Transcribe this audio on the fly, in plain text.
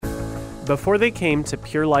Before they came to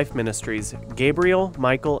Pure Life Ministries, Gabriel,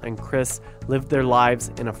 Michael, and Chris lived their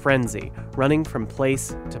lives in a frenzy, running from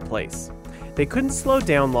place to place. They couldn't slow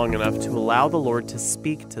down long enough to allow the Lord to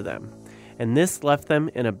speak to them, and this left them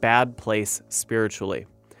in a bad place spiritually.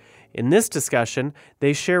 In this discussion,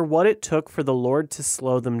 they share what it took for the Lord to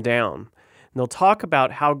slow them down. And they'll talk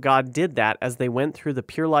about how God did that as they went through the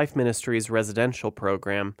Pure Life Ministries residential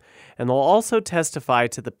program, and they'll also testify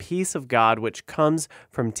to the peace of God which comes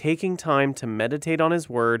from taking time to meditate on His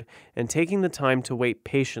Word and taking the time to wait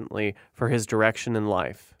patiently for His direction in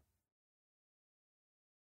life.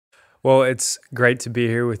 Well, it's great to be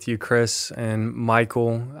here with you, Chris and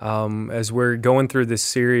Michael, as we're going through this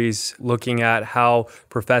series looking at how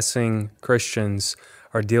professing Christians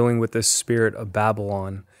are dealing with this spirit of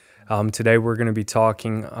Babylon. Today we're going to be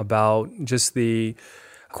talking about just the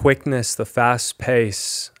quickness, the fast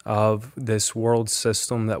pace of this world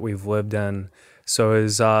system that we've lived in. So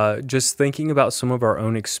is just thinking about some of our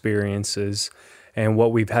own experiences and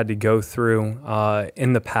what we've had to go through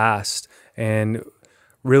in the past, and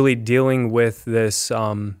really dealing with this,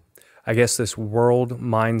 this world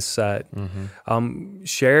mindset.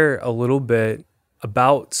 Share a little bit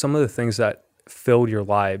about some of the things that filled your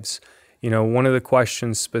lives. You know, one of the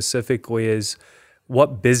questions specifically is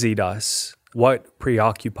what busied us, what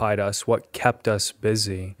preoccupied us, what kept us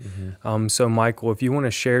busy. So Michael, if you want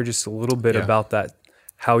to share just a little bit about that,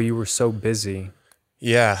 how you were so busy.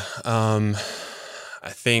 Yeah. I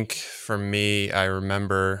think for me, I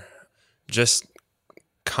remember just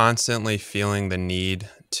constantly feeling the need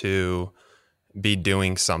to be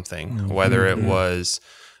doing something, whether it was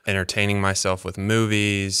entertaining myself with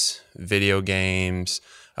movies, video games,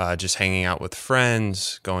 just hanging out with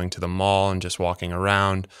friends, going to the mall and just walking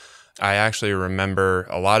around. I actually remember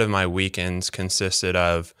a lot of my weekends consisted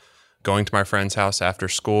of going to my friend's house after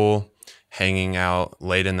school, hanging out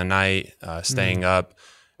late in the night, staying up,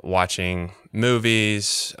 watching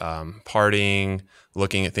movies, partying,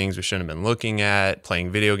 looking at things we shouldn't have been looking at, playing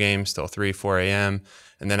video games till 3, 4 a.m.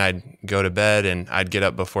 And then I'd go to bed and I'd get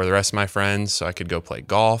up before the rest of my friends so I could go play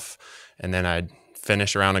golf. And then I'd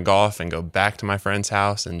finish a round of golf and go back to my friend's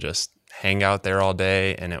house and just hang out there all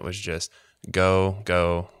day. And it was just go,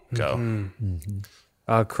 go, go.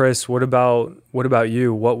 Chris, what about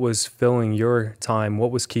you? What was filling your time?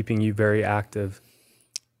 What was keeping you very active?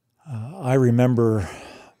 I remember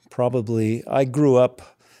I grew up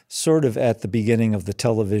sort of at the beginning of the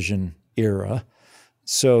television era.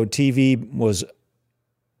 So TV was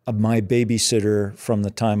my babysitter from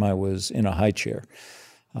the time I was in a high chair.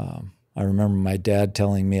 I remember my dad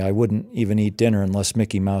telling me I wouldn't even eat dinner unless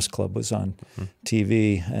Mickey Mouse Club was on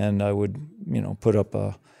TV, and I would, put up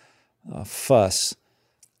a fuss.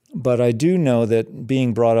 But I do know that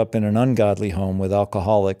being brought up in an ungodly home with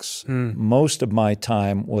alcoholics, most of my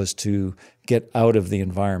time was to get out of the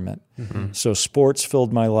environment. So sports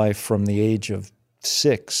filled my life from the age of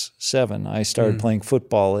 6, 7. I started playing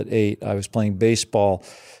football at 8. I was playing baseball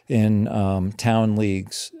in town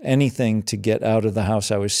leagues, anything to get out of the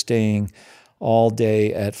house. I was staying all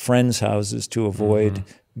day at friends' houses to avoid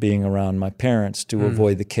being around my parents, to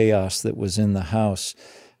avoid the chaos that was in the house.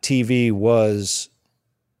 TV was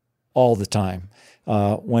all the time.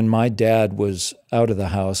 When my dad was out of the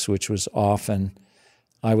house, which was often,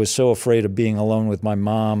 I was so afraid of being alone with my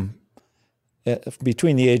mom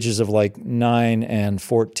between the ages of like 9 and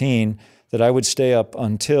 14 that I would stay up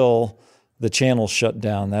until the channel shut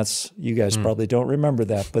down. You guys probably don't remember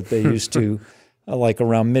that, but they used to, like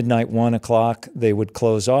around midnight, 1 o'clock, they would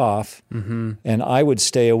close off, and I would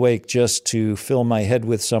stay awake just to fill my head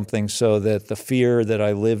with something so that the fear that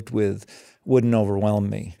I lived with wouldn't overwhelm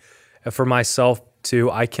me. For myself,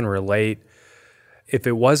 too, I can relate. If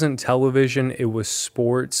it wasn't television, it was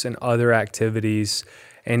sports and other activities.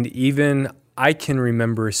 And even I can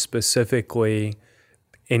remember specifically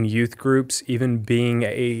in youth groups, even being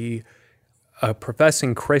a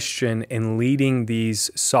professing Christian and leading these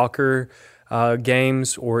soccer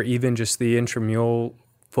games, or even just the intramural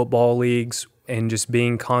football leagues, and just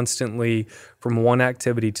being constantly from one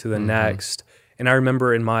activity to the next. And I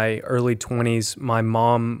remember in my early 20s, my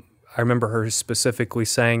mom, I remember her specifically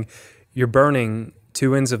saying, "You're burning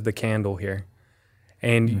 2 ends of the candle here,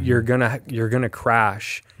 and you're gonna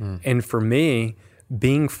crash." And for me,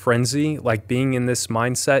 being frenzy, like being in this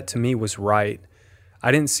mindset, to me was right.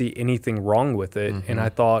 I didn't see anything wrong with it, and I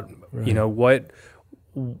thought,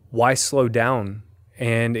 why slow down?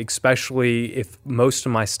 And especially if most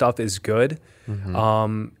of my stuff is good,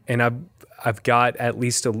 and I've got at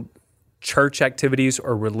least a church activities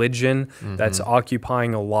or religion that's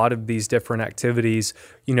occupying a lot of these different activities,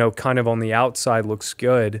 kind of on the outside looks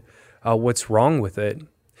good. What's wrong with it?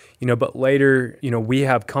 But later, we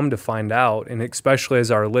have come to find out, and especially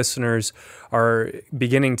as our listeners are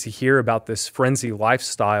beginning to hear about this frenzy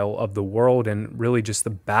lifestyle of the world and really just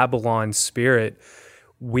the Babylon spirit,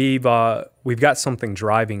 we've got something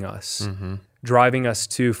driving us,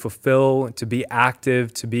 to fulfill, to be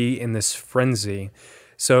active, to be in this frenzy.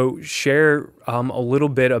 So share a little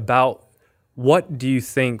bit about what do you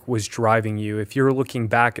think was driving you? If you're looking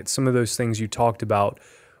back at some of those things you talked about,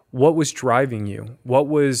 what was driving you? What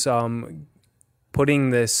was putting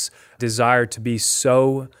this desire to be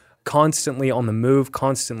so constantly on the move,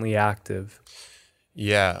 constantly active?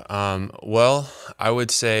 Yeah. Well, I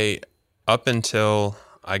would say up until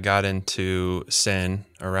I got into sin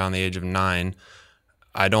around the age of 9,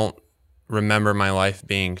 I don't remember my life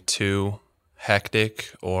being too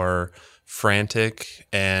hectic or frantic.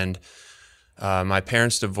 And my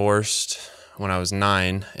parents divorced when I was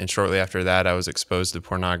 9, and shortly after that, I was exposed to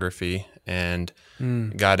pornography and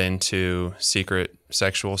got into secret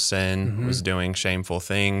sexual sin, was doing shameful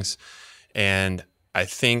things. And I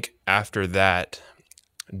think after that,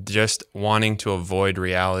 just wanting to avoid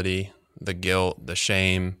reality, the guilt, the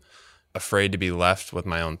shame, afraid to be left with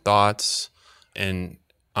my own thoughts, and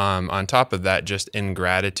on top of that, just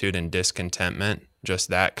ingratitude and discontentment, just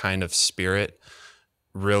that kind of spirit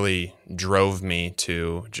really drove me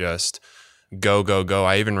to just go, go, go.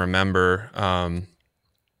 I even remember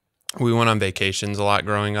we went on vacations a lot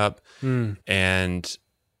growing up, and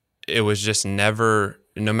it was just never,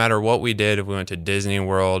 no matter what we did, if we went to Disney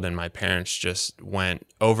World and my parents just went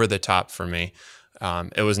over the top for me,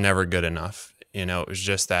 it was never good enough. It was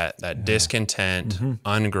just that discontent,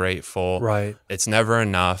 ungrateful. Right. It's never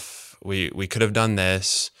enough. We could have done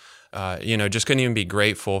this. Just couldn't even be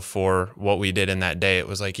grateful for what we did in that day. It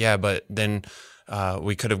was like, yeah, but then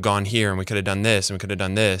we could have gone here and we could have done this and we could have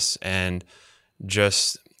done this. And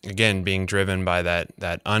just, again, being driven by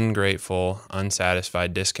that ungrateful,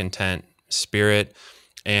 unsatisfied, discontent spirit,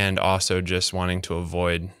 and also just wanting to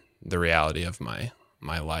avoid the reality of my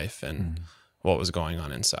life and what was going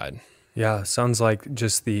on inside. Yeah, sounds like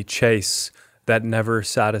just the chase that never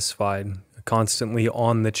satisfied, constantly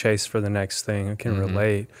on the chase for the next thing. I can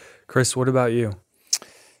relate. Chris, what about you?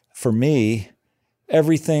 For me,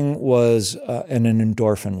 everything was an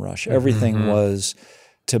endorphin rush. Everything was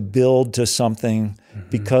to build to something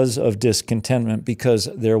because of discontentment, because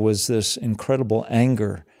there was this incredible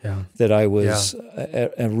anger that I was,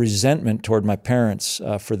 a resentment toward my parents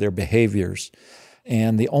for their behaviors.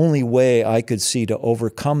 And the only way I could see to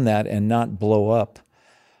overcome that and not blow up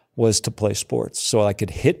was to play sports. So I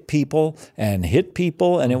could hit people, and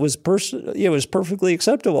it was perfectly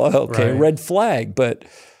acceptable. Okay, red flag, but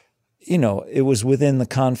it was within the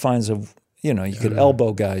confines of, you could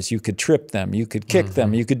elbow guys, you could trip them, you could kick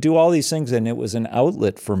them, you could do all these things, and it was an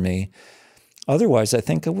outlet for me. Otherwise, I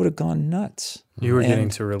think I would have gone nuts. You were getting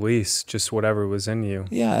to release just whatever was in you.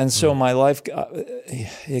 Yeah, and so my life,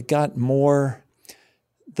 it got more,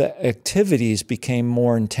 the activities became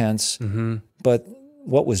more intense, but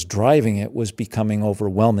what was driving it was becoming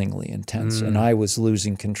overwhelmingly intense, and I was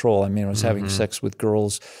losing control. I mean, I was having sex with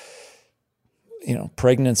girls,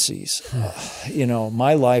 pregnancies.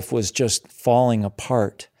 My life was just falling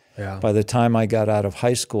apart by the time I got out of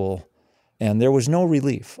high school, and there was no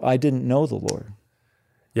relief. I didn't know the Lord.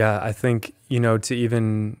 Yeah, I think, to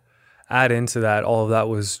even add into that, all of that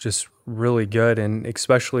was just really good, and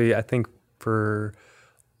especially I think for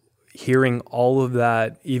hearing all of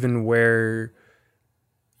that, even where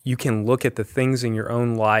you can look at the things in your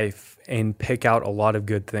own life and pick out a lot of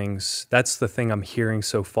good things. That's the thing I'm hearing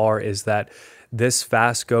so far, is that this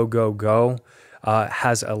fast go, go, go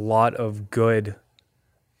has a lot of good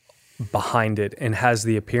behind it and has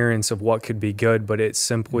the appearance of what could be good, but it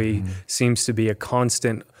simply seems to be a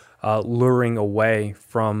constant luring away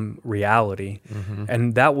from reality.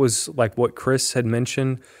 And that was like what Chris had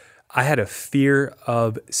mentioned. I had a fear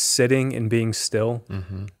of sitting and being still.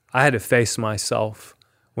 I had to face myself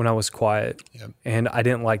when I was quiet, and I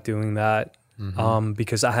didn't like doing that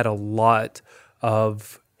because I had a lot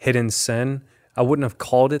of hidden sin. I wouldn't have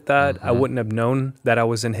called it that. I wouldn't have known that I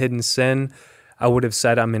was in hidden sin. I would have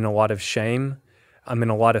said I'm in a lot of shame. I'm in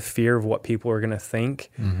a lot of fear of what people are going to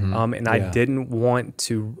think. And I didn't want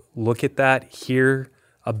to look at that, hear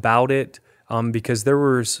about it, because there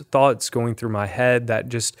was thoughts going through my head that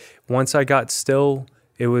just, once I got still,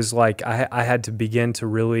 it was like I had to begin to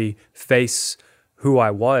really face who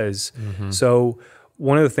I was. So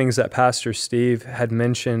one of the things that Pastor Steve had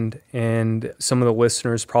mentioned, and some of the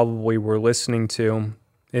listeners probably were listening to,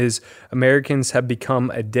 is Americans have become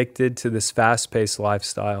addicted to this fast-paced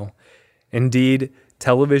lifestyle. Indeed,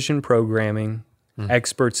 television programming,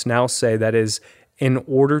 experts now say that is In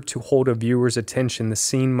order to hold a viewer's attention, the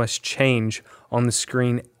scene must change on the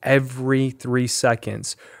screen every 3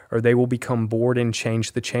 seconds, or they will become bored and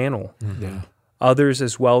change the channel. Yeah. Others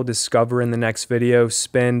as well discover in the next video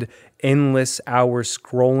spend endless hours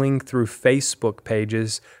scrolling through Facebook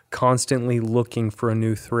pages, constantly looking for a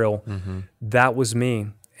new thrill. That was me.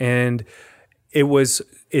 And it was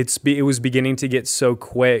beginning to get so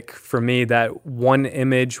quick for me that one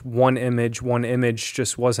image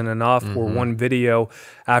just wasn't enough, or one video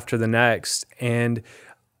after the next. And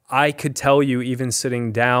I could tell you, even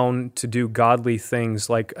sitting down to do godly things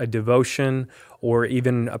like a devotion or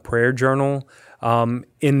even a prayer journal,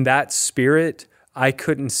 in that spirit, I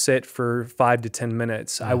couldn't sit for 5 to 10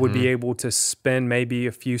 minutes. I would be able to spend maybe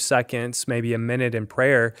a few seconds, maybe a minute in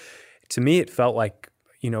prayer. To me, it felt like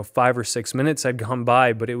 5 or 6 minutes had gone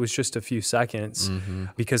by, but it was just a few seconds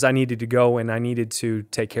because I needed to go and I needed to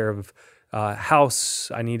take care of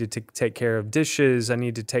house. I needed to take care of dishes. I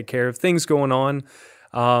needed to take care of things going on.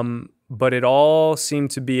 But it all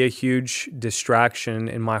seemed to be a huge distraction,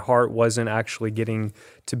 and my heart wasn't actually getting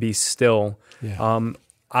to be still. Yeah.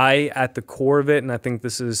 At the core of it, and I think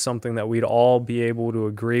this is something that we'd all be able to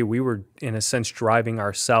agree, we were, in a sense, driving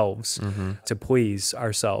ourselves to please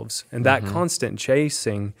ourselves. And that constant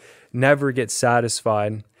chasing never gets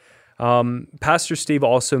satisfied. Pastor Steve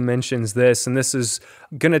also mentions this, and this is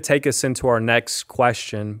going to take us into our next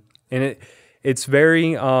question. And it's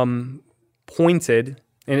very pointed,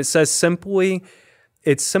 and it says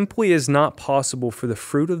it simply is not possible for the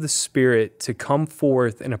fruit of the Spirit to come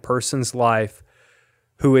forth in a person's life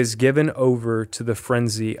who is given over to the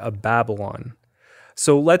frenzy of Babylon.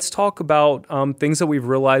 So let's talk about things that we've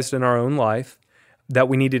realized in our own life that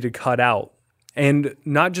we needed to cut out. And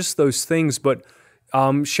not just those things, but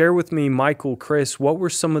share with me, Michael, Chris, what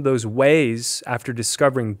were some of those ways after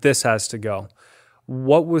discovering this has to go?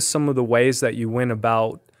 What was some of the ways that you went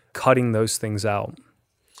about cutting those things out?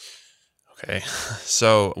 Okay.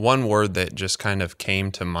 So one word that just kind of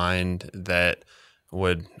came to mind that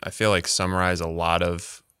would, I feel like, summarize a lot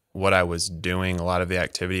of what I was doing, a lot of the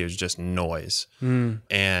activity, was just noise.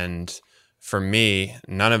 And for me,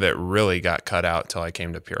 none of it really got cut out till I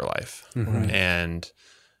came to Pure Life. And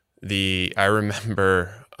I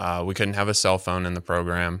remember we couldn't have a cell phone in the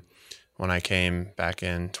program when I came back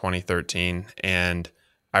in 2013. And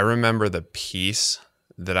I remember the peace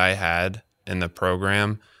that I had in the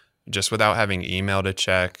program just without having email to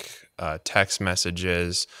check, text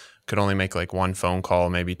messages, could only make like one phone call,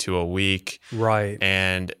 maybe 2 a week. Right.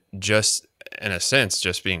 And just, in a sense,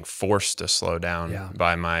 just being forced to slow down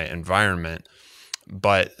by my environment.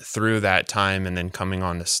 But through that time and then coming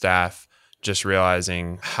on to staff, just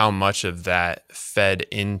realizing how much of that fed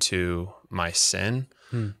into my sin.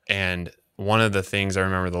 And one of the things I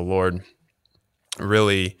remember the Lord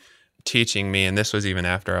really teaching me, and this was even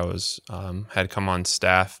after I was had come on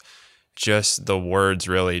staff, just the words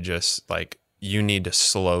really just like, you need to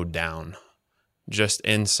slow down. Just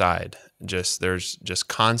inside, there's just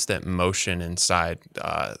constant motion inside,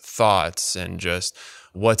 thoughts, and just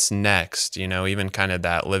what's next, even kind of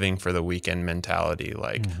that living for the weekend mentality.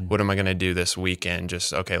 Like, what am I going to do this weekend?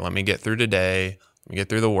 Just, okay, let me get through today, let me get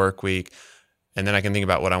through the work week, and then I can think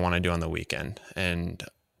about what I want to do on the weekend. And,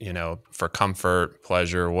 for comfort,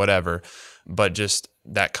 pleasure, whatever, but just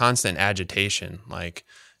that constant agitation. Like,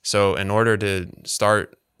 so in order to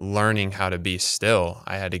start learning how to be still,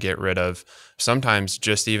 I had to get rid of sometimes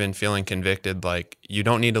just even feeling convicted, like you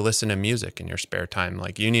don't need to listen to music in your spare time.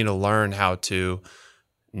 Like you need to learn how to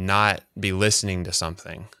not be listening to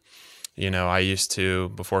something. I used to,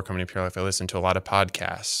 before coming to Pure Life, I listened to a lot of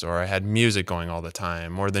podcasts, or I had music going all the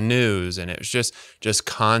time, or the news, and it was just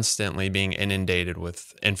constantly being inundated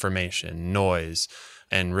with information, noise,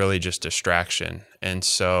 and really just distraction. And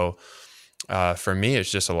so for me,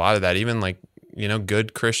 it's just a lot of that, even like,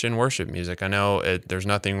 good Christian worship music. I know there's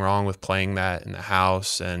nothing wrong with playing that in the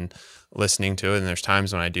house and listening to it, and there's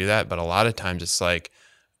times when I do that, but a lot of times it's like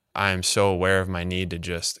I'm so aware of my need to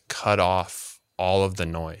just cut off all of the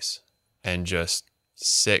noise and just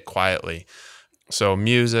sit quietly. So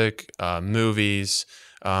music, movies,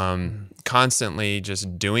 constantly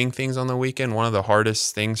just doing things on the weekend. One of the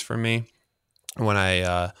hardest things for me when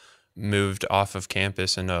I moved off of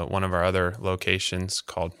campus into one of our other locations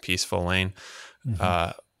called Peaceful Lane,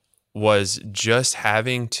 was just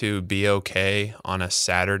having to be okay on a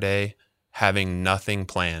Saturday, having nothing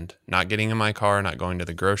planned, not getting in my car, not going to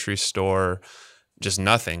the grocery store, just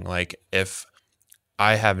nothing. Like if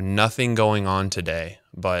I have nothing going on today,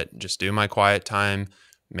 but just do my quiet time,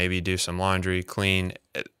 maybe do some laundry, clean,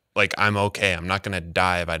 like I'm okay. I'm not going to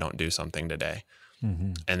die if I don't do something today.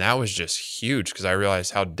 And that was just huge because I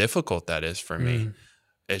realized how difficult that is for me.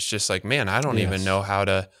 It's just like, man, I don't even know how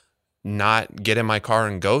to not get in my car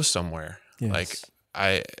and go somewhere. Yes.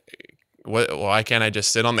 Like why can't I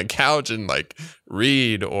just sit on the couch and like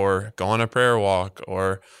read or go on a prayer walk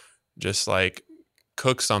or just like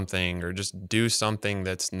cook something or just do something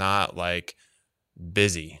that's not like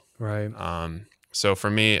busy. Right. So for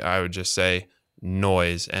me, I would just say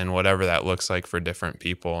noise, and whatever that looks like for different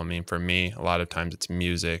people. I mean, for me, a lot of times it's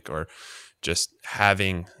music or just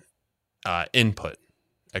having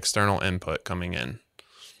external input coming in.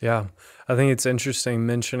 Yeah. I think it's interesting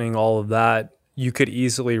mentioning all of that. You could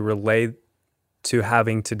easily relate to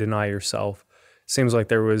having to deny yourself. Seems like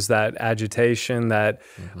there was that agitation, that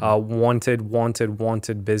wanted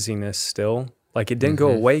busyness still. Like it didn't go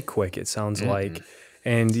away quick, it sounds like.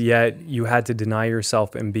 And yet you had to deny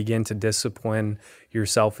yourself and begin to discipline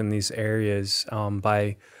yourself in these areas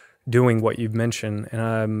by doing what you've mentioned. And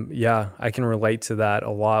I can relate to that a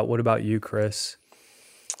lot. What about you, Chris?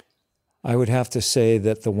 I would have to say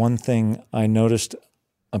that the one thing I noticed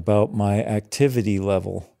about my activity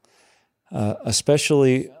level,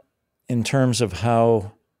 especially in terms of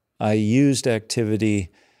how I used activity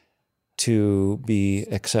to be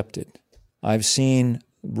accepted. I've seen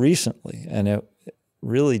recently, and it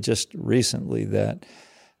really just recently, that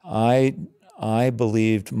I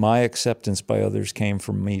believed my acceptance by others came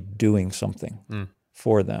from me doing something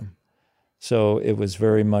for them. So it was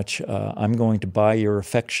very much, I'm going to buy your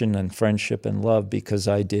affection and friendship and love because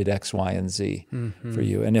I did X, Y, and Z for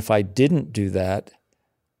you. And if I didn't do that,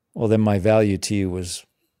 well, then my value to you was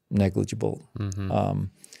negligible.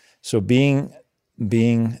 So being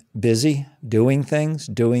busy, doing things,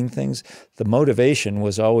 the motivation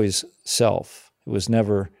was always self. It was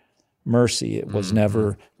never mercy. It was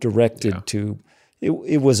never directed to,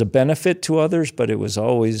 it was a benefit to others, but it was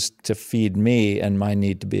always to feed me and my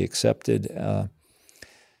need to be accepted.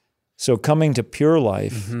 So coming to Pure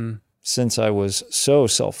Life, since I was so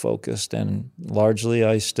self-focused, and largely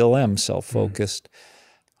I still am self-focused,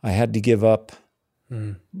 I had to give up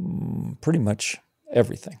pretty much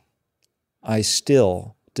everything. I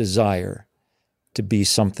still desire to be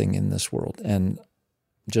something in this world. And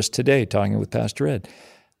just today, talking with Pastor Ed,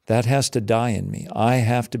 that has to die in me. I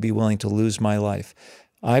have to be willing to lose my life.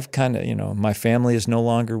 I've kind of, my family is no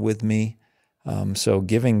longer with me. So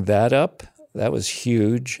giving that up, that was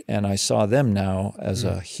huge. And I saw them now as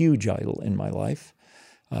a huge idol in my life,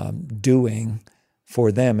 doing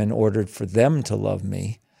for them in order for them to love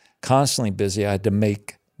me. Constantly busy. I had to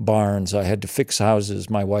make barns. I had to fix houses.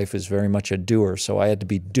 My wife is very much a doer, so I had to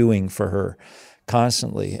be doing for her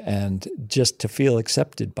constantly and just to feel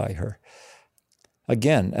accepted by her.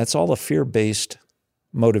 Again, that's all a fear-based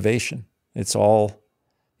motivation. It's all,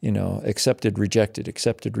 accepted, rejected,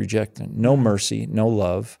 no mercy, no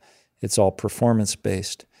love. It's all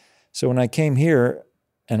performance-based. So when I came here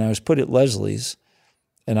and I was put at Leslie's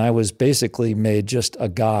and I was basically made just a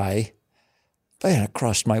guy, man, it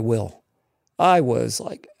crossed my will. I was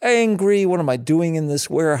like angry. What am I doing in this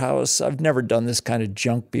warehouse? I've never done this kind of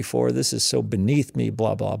junk before. This is so beneath me,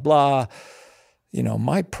 blah, blah, blah.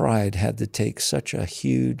 My pride had to take such a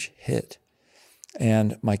huge hit.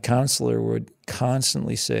 And my counselor would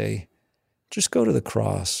constantly say, just go to the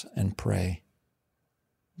cross and pray.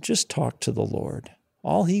 Just talk to the Lord.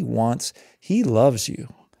 All he wants, he loves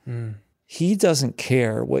you. He doesn't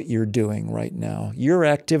care what you're doing right now. Your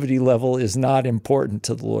activity level is not important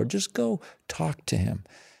to the Lord. Just go talk to him.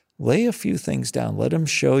 Lay a few things down. Let him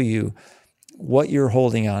show you what you're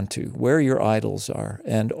holding on to, where your idols are.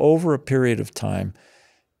 And over a period of time,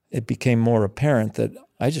 it became more apparent that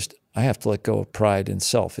I have to let go of pride and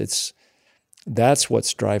self. That's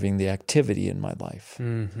what's driving the activity in my life.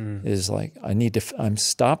 Is like, I'm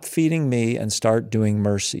stop feeding me and start doing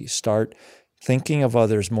mercy. Start thinking of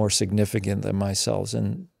others more significant than myself.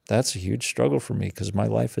 And that's a huge struggle for me because my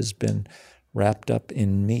life has been wrapped up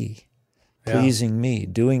in me, pleasing me,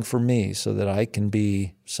 doing for me so that I can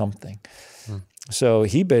be something. So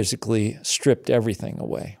he basically stripped everything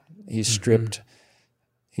away. He stripped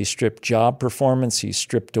job performance. He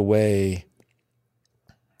stripped away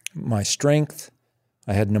my strength.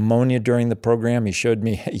 I had pneumonia during the program. He showed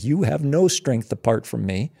me, hey, you have no strength apart from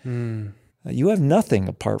me. You have nothing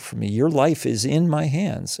apart from me. Your life is in my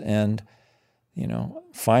hands. And,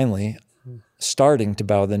 finally starting to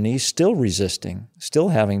bow the knee, still resisting, still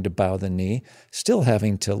having to bow the knee, still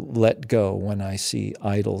having to let go when I see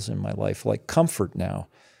idols in my life, like comfort now.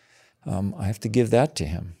 I have to give that to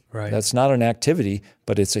him. Right. That's not an activity,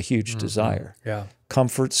 but it's a huge desire. Yeah.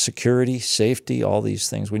 Comfort, security, safety, all these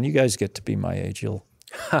things. When you guys get to be my age, you'll...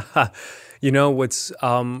 What's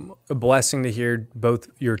a blessing to hear both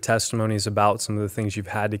your testimonies about some of the things you've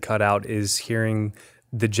had to cut out is hearing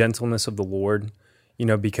the gentleness of the Lord,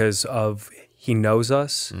 because of He knows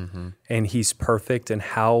us and He's perfect, and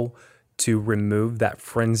how to remove that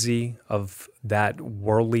frenzy of that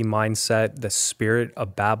worldly mindset, the spirit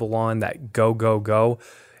of Babylon, that go, go, go.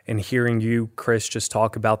 And hearing you, Chris, just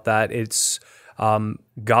talk about that, it's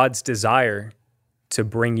God's desire to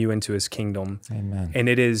bring you into His kingdom. Amen. And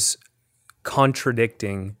it is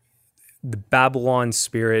contradicting the Babylon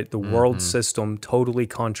spirit, the world system totally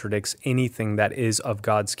contradicts anything that is of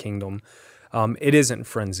God's kingdom. It isn't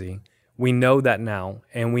frenzy. We know that now,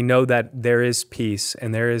 and we know that there is peace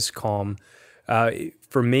and there is calm.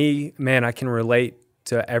 For me, man, I can relate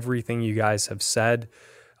to everything you guys have said,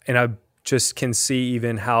 and I just can see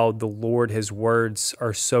even how the Lord, His words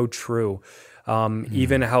are so true.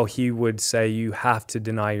 Even how He would say, you have to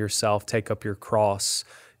deny yourself, take up your cross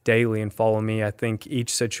daily and follow me. I think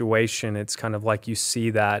each situation, it's kind of like you see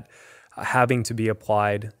that having to be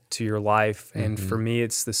applied to your life. And for me,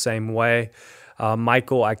 it's the same way.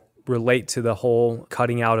 Michael, I relate to the whole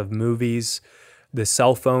cutting out of movies. The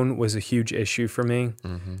cell phone was a huge issue for me.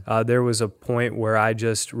 There was a point where I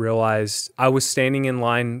just realized I was standing in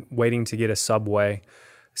line waiting to get a Subway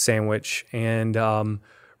sandwich, and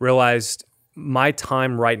realized my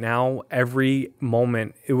time right now, every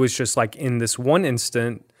moment, it was just like in this one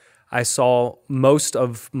instant, I saw most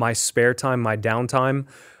of my spare time, my downtime,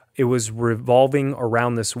 it was revolving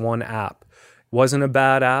around this one app. Wasn't a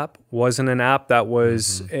bad app, wasn't an app that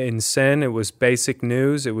was in sin. It was basic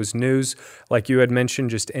news. It was news, like you had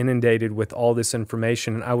mentioned, just inundated with all this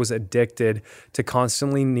information. And I was addicted to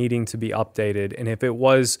constantly needing to be updated. And if it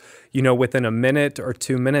was, within a minute or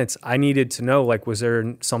 2 minutes, I needed to know, like, was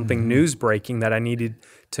there something news breaking that I needed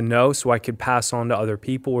to know so I could pass on to other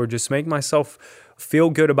people, or just make myself feel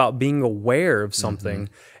good about being aware of something.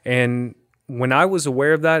 And when I was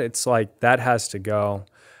aware of that, it's like, that has to go.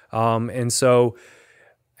 And so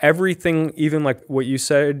everything, even like what you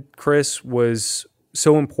said, Chris, was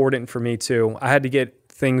so important for me too. I had to get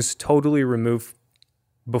things totally removed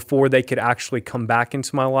before they could actually come back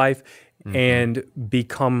into my life and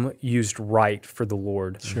become used right for the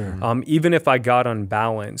Lord. Sure. Even if I got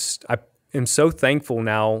unbalanced, I am so thankful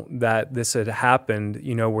now that this had happened,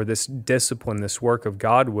 where this discipline, this work of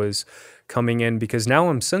God was coming in, because now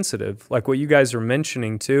I'm sensitive. Like what you guys are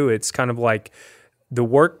mentioning too, it's kind of like the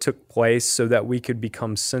work took place so that we could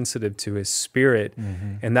become sensitive to His Spirit.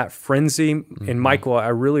 And that frenzy, and Michael, I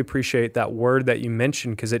really appreciate that word that you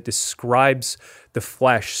mentioned, because it describes the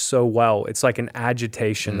flesh so well. It's like an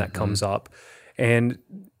agitation that comes up. And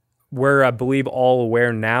we're, I believe, all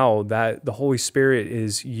aware now that the Holy Spirit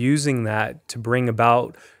is using that to bring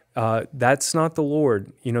about, that's not the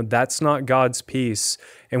Lord, that's not God's peace,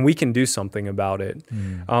 and we can do something about it.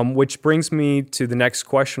 Which brings me to the next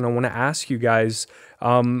question I want to ask you guys.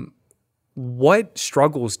 What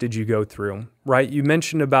struggles did you go through, right? You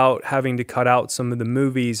mentioned about having to cut out some of the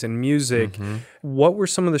movies and music. What were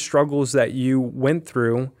some of the struggles that you went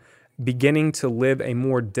through beginning to live a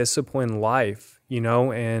more disciplined life,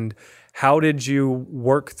 and how did you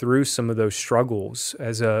work through some of those struggles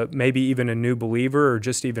as maybe even a new believer, or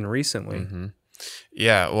just even recently?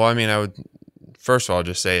 Yeah, well, I would first of all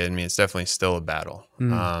just say, it's definitely still a battle.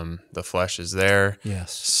 The flesh is there.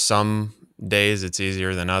 Yes. Some days it's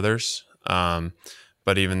easier than others.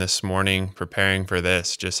 But even this morning, preparing for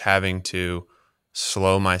this, just having to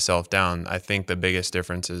slow myself down, I think the biggest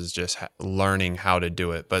difference is just learning how to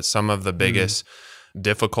do it. But some of the biggest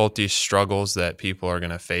difficulties, struggles that people are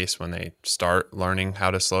going to face when they start learning how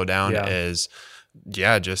to slow down is,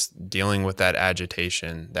 just dealing with that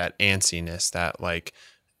agitation, that antsiness, that like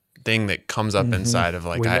thing that comes up inside of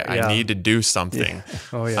like, I need to do something.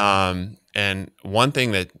 And one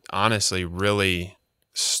thing that honestly really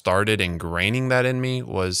started ingraining that in me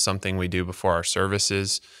was something we do before our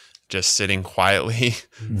services. Just sitting quietly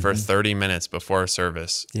for 30 minutes before a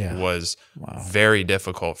service was very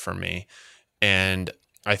difficult for me. And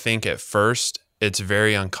I think at first it's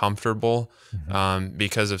very uncomfortable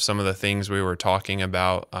because of some of the things we were talking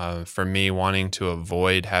about, for me wanting to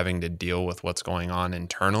avoid having to deal with what's going on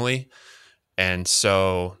internally. And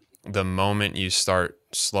so the moment you start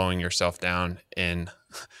slowing yourself down and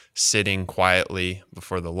sitting quietly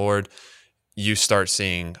before the Lord, you start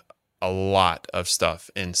seeing a lot of stuff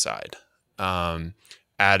inside,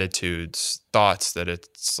 attitudes, thoughts that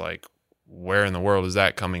it's like, where in the world is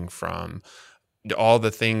that coming from? All the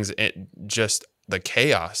things, just the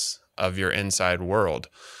chaos of your inside world.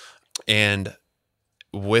 And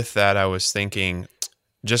with that, I was thinking,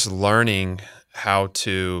 just learning how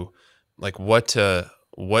to, like, what to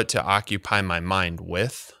what to occupy my mind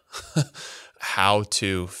with, how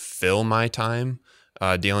to fill my time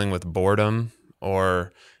dealing with boredom,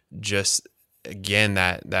 or just, again,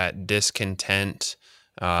 that discontent,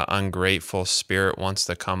 ungrateful spirit wants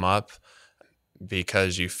to come up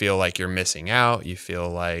because you feel like you're missing out. You feel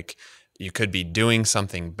like you could be doing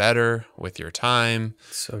something better with your time.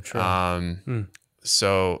 So true.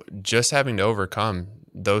 So just having to overcome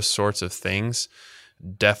those sorts of things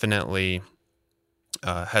definitely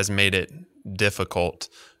has made it difficult.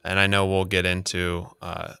 And I know we'll get into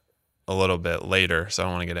a little bit later, so I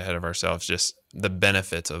don't want to get ahead of ourselves, just the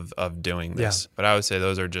benefits of doing this. Yeah. But I would say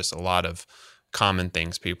those are just a lot of common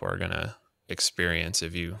things people are going to experience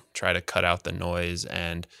if you try to cut out the noise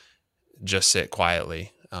and just sit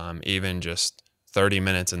quietly. Even just 30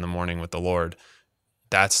 minutes in the morning with the Lord,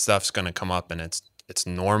 that stuff's going to come up, and it's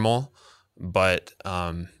normal, but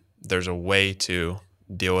there's a way to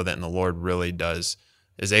deal with it, and the Lord really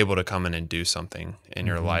is able to come in and do something in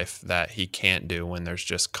your life that he can't do when there's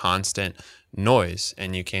just constant noise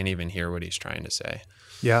and you can't even hear what he's trying to say.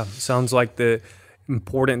 Yeah. Sounds like the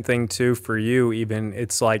important thing too for you, even,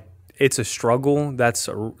 it's like, it's a struggle. That's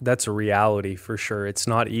a reality for sure. It's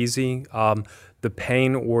not easy. The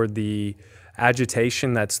pain or the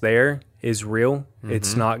agitation that's there is real.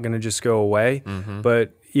 It's not going to just go away.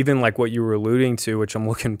 But even like what you were alluding to, which I'm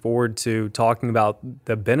looking forward to talking about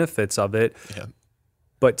the benefits of it,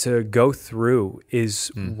 but to go through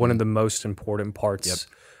is one of the most important parts.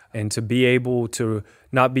 And to be able to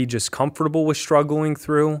not be just comfortable with struggling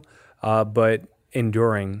through, but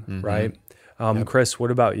enduring, right? Chris,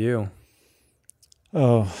 what about you?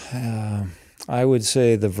 I would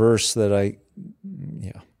say the verse that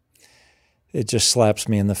it just slaps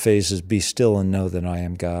me in the face is, "Be still and know that I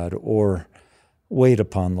am God," or "Wait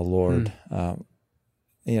upon the Lord."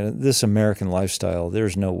 This American lifestyle,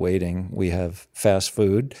 there's no waiting. We have fast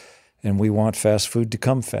food, and we want fast food to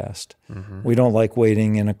come fast. We don't like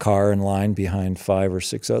waiting in a car in line behind 5 or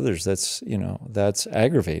 6 others. That's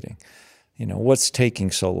aggravating. What's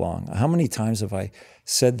taking so long? How many times have I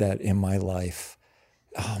said that in my life?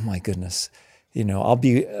 Oh my goodness. I'll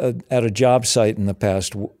be at a job site in the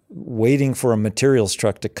past waiting for a materials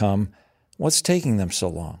truck to come. What's taking them so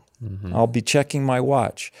long? I'll be checking my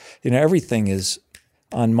watch. Everything is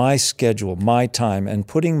on my schedule, my time, and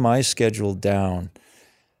putting my schedule down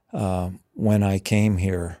when I came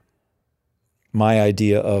here. My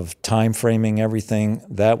idea of time framing everything,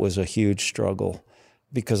 that was a huge struggle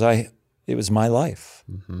because it was my life,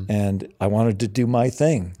 and I wanted to do my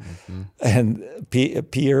thing. And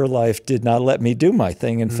Pure Life did not let me do my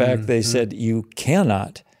thing. In fact, they said, "You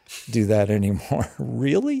cannot do that anymore."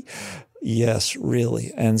 Really? Yes,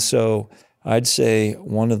 really. And so I'd say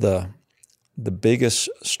one of the biggest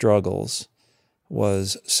struggles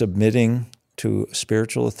was submitting to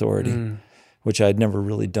spiritual authority, which I'd never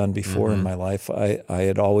really done before in my life. I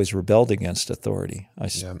had always rebelled against authority. I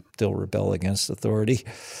still rebel against authority.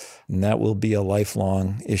 And that will be a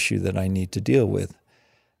lifelong issue that I need to deal with.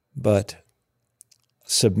 But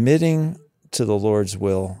submitting to the Lord's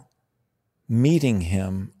will, meeting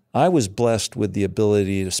him, I was blessed with the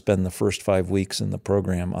ability to spend the first 5 weeks in the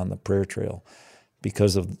program on the prayer trail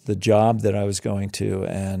because of the job that I was going to,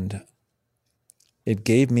 and it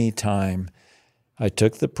gave me time. I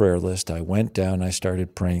took the prayer list, I went down, I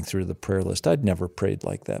started praying through the prayer list. I'd never prayed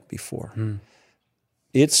like that before.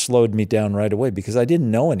 It slowed me down right away because I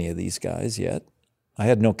didn't know any of these guys yet. I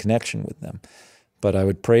had no connection with them, but I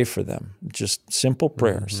would pray for them, just simple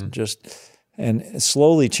prayers, and it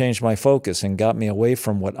slowly changed my focus and got me away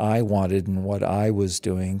from what I wanted and what I was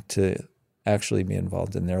doing to actually be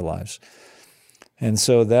involved in their lives. And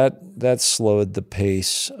so that slowed the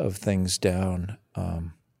pace of things down.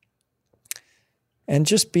 And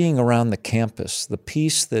just being around the campus, the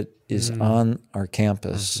peace that is on our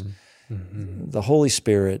campus, the Holy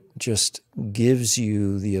Spirit just gives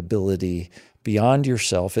you the ability beyond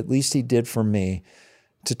yourself, at least he did for me,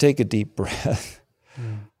 to take a deep breath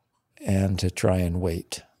and to try and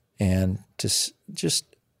wait and to just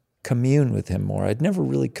commune with him more. I'd never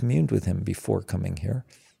really communed with him before coming here.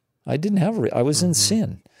 I didn't have, I was in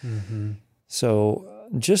sin. So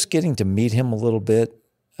just getting to meet him a little bit,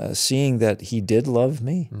 seeing that he did love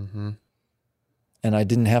me, and I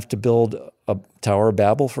didn't have to build a Tower of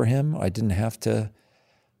Babel for him. I didn't have to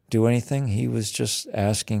do anything. He was just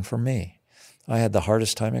asking for me. I had the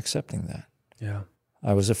hardest time accepting that. Yeah,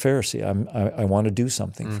 I was a Pharisee. I want to do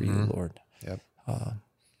something for you, Lord.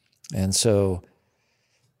 And so,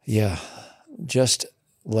 just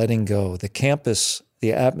letting go. The campus,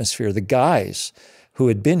 the atmosphere, the guys who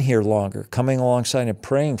had been here longer, coming alongside and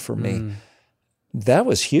praying for me, that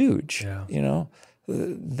was huge.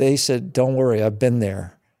 they said, don't worry, I've been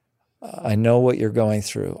there. I know what you're going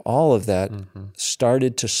through. All of that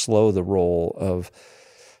started to slow the roll of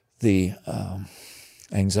the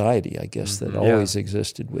anxiety, I guess, that always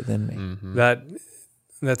existed within me.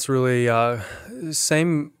 That's really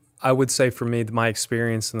same. I would say for me, my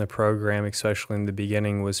experience in the program, especially in the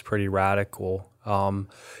beginning, was pretty radical.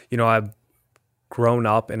 I've grown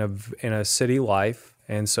up in a city life,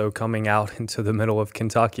 and so coming out into the middle of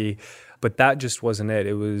Kentucky, but that just wasn't it.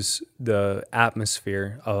 It was the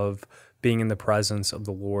atmosphere of being in the presence of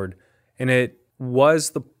the Lord, and it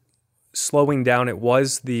was the slowing down. It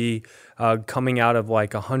was the coming out of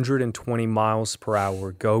like 120 miles per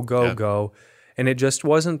hour, go. And it just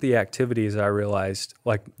wasn't the activities. I realized,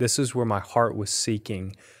 like, this is where my heart was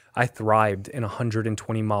seeking. I thrived in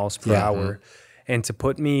 120 miles per hour. And to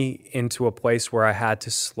put me into a place where I had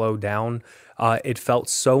to slow down, it felt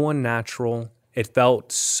so unnatural. It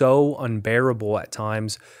felt so unbearable at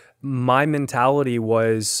times. My mentality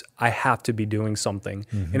was, I have to be doing something.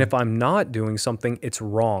 And if I'm not doing something, it's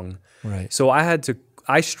wrong. Right. So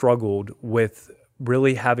I struggled with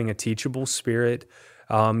really having a teachable spirit,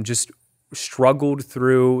 just struggled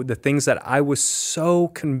through the things that I was so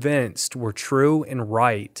convinced were true and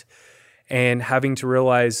right, and having to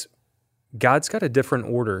realize God's got a different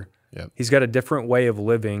order. Yep. He's got a different way of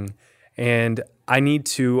living, and I need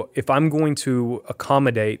to, if I'm going to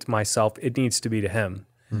accommodate myself, it needs to be to Him.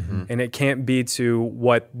 And it can't be to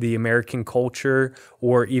what the American culture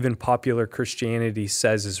or even popular Christianity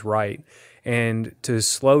says is right. And to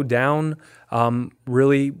slow down,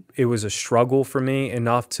 really, it was a struggle for me,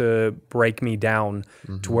 enough to break me down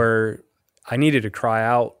to where I needed to cry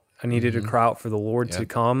out. I needed to cry out for the Lord to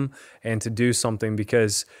come and to do something,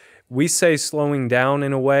 because we say slowing down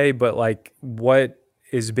in a way, but like what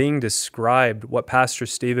is being described, what Pastor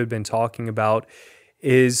Steve had been talking about,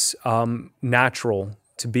 is natural.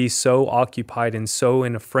 To be so occupied and so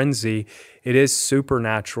in a frenzy, it is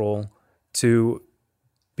supernatural to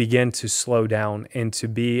begin to slow down and to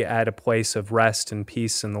be at a place of rest and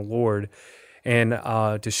peace in the Lord. And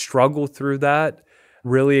to struggle through that,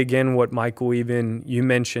 really, again, what Michael, even you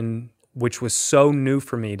mentioned, which was so new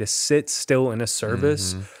for me, to sit still in a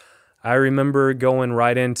service. I remember going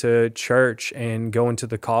right into church and going to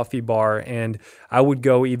the coffee bar, and I would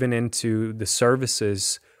go even into the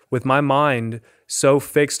services with my mind so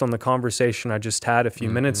fixed on the conversation I just had a few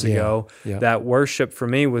minutes ago, that worship for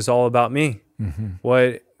me was all about me.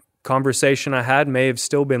 What conversation I had may have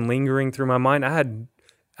still been lingering through my mind. I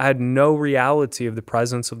had no reality of the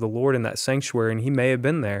presence of the Lord in that sanctuary, and He may have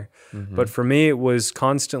been there. But for me, it was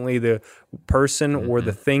constantly the person or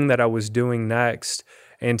the thing that I was doing next.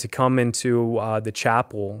 And to come into the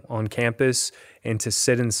chapel on campus and to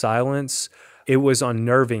sit in silence, it was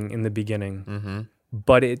unnerving in the beginning.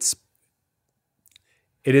 But it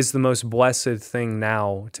is the most blessed thing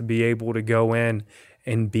now to be able to go in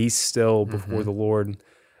and be still before the Lord.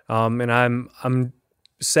 And I'm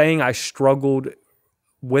saying I struggled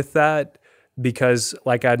with that because,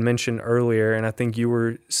 like I'd mentioned earlier, and I think you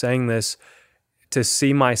were saying this, to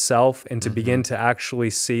see myself and to begin to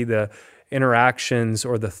actually see the interactions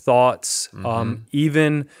or the thoughts,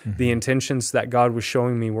 even the intentions that God was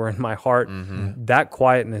showing me were in my heart. That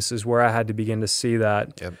quietness is where I had to begin to see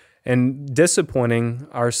that. And disciplining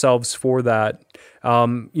ourselves for that.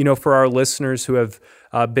 For our listeners who have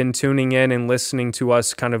been tuning in and listening to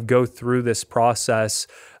us kind of go through this process,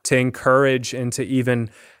 to encourage and to even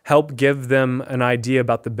help give them an idea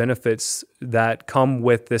about the benefits that come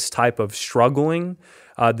with this type of struggling,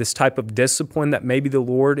 this type of discipline that maybe the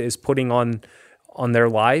Lord is putting on their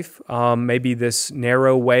life, maybe this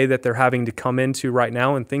narrow way that they're having to come into right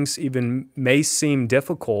now, and things even may seem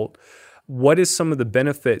difficult. What is some of the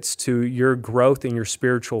benefits to your growth in your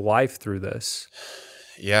spiritual life through this?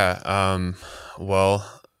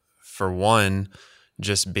 Well, for one,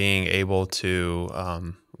 just being able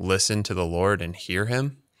to listen to the Lord and hear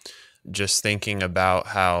Him. Just thinking about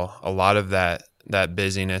how a lot of that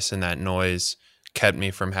busyness and that noise kept me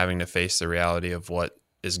from having to face the reality of what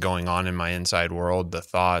is going on in my inside world, the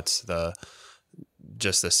thoughts,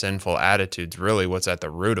 just the sinful attitudes, really what's at the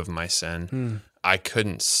root of my sin. I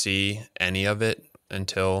couldn't see any of it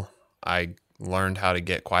until I learned how to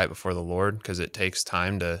get quiet before the Lord, because it takes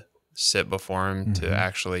time to sit before Him to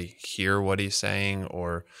actually hear what He's saying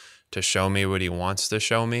or to show me what He wants to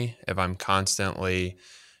show me. If I'm constantly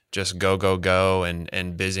just go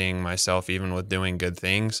and busying myself even with doing good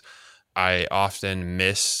things, I often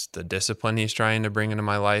miss the discipline He's trying to bring into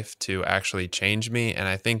my life to actually change me. And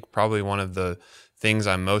I think probably one of the things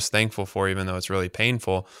I'm most thankful for, even though it's really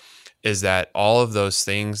painful, is that all of those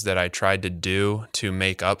things that I tried to do to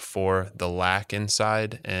make up for the lack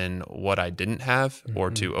inside and what I didn't have, or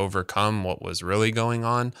to overcome what was really going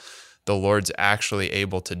on, the Lord's actually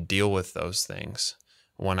able to deal with those things.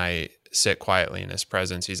 When I sit quietly in his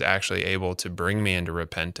presence, he's actually able to bring me into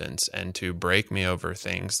repentance and to break me over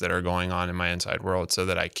things that are going on in my inside world so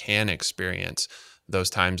that I can experience those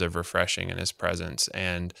times of refreshing in his presence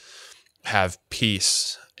and have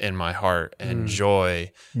peace in my heart and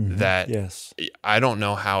joy that I don't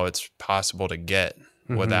know how it's possible to get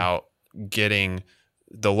without getting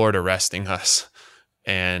the Lord arresting us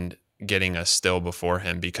and getting us still before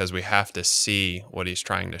him, because we have to see what he's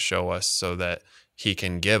trying to show us so that he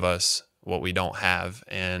can give us what we don't have.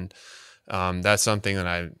 And that's something that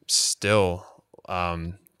I'm still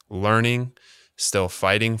learning, still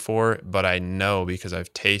fighting for, but I know, because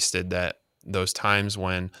I've tasted that those times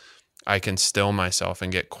when I can still myself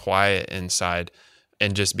and get quiet inside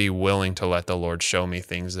and just be willing to let the Lord show me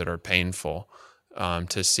things that are painful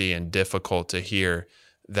to see and difficult to hear,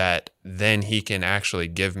 that then he can actually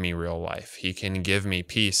give me real life. He can give me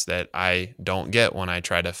peace that I don't get when I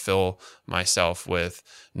try to fill myself with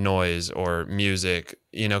noise or music,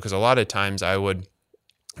 because a lot of times I would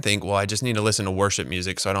think, well, I just need to listen to worship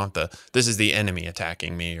music so I don't have to, this is the enemy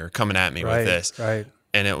attacking me or coming at me with this. Right.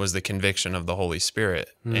 And it was the conviction of the Holy Spirit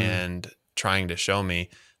and trying to show me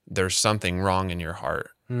there's something wrong in your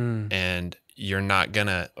heart and you're not going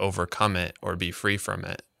to overcome it or be free from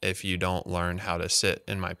it if you don't learn how to sit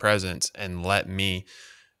in my presence and let me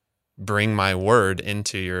bring my word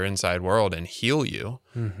into your inside world and heal you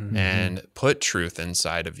and put truth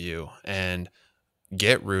inside of you and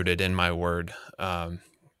get rooted in my word. And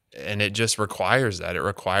it just requires that. It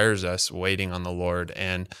requires us waiting on the Lord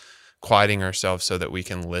and quieting ourselves so that we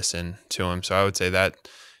can listen to him. So I would say that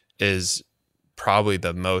is probably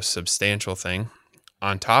the most substantial thing.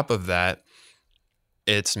 On top of that,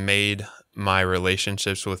 it's made my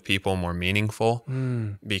relationships with people more meaningful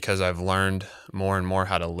because I've learned more and more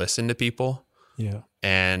how to listen to people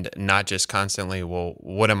and not just constantly, well,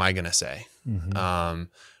 what am I going to say?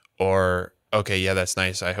 Or, okay, yeah, that's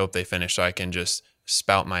nice. I hope they finish so I can just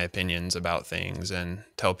spout my opinions about things and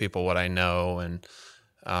tell people what I know. And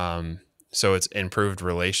so it's improved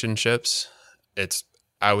relationships.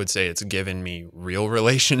 I would say it's given me real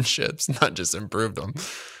relationships, not just improved them.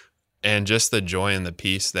 And just the joy and the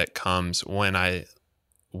peace that comes when I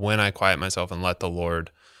quiet myself and let the Lord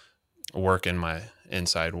work in my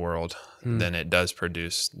inside world, then it does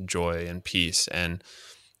produce joy and peace. And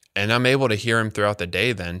I'm able to hear him throughout the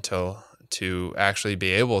day then to actually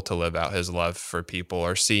be able to live out his love for people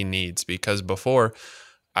or see needs. Because before,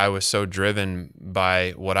 I was so driven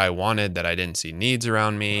by what I wanted that I didn't see needs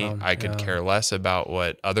around me. I could care less about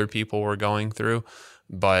what other people were going through.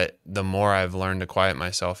 But the more I've learned to quiet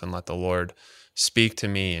myself and let the Lord speak to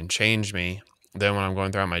me and change me, then when I'm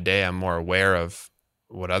going throughout my day, I'm more aware of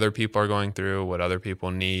what other people are going through, what other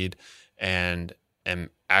people need, and am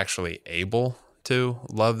actually able to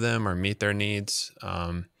love them or meet their needs.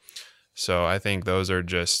 So I think those are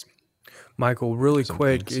just Michael, really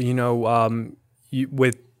quick, things.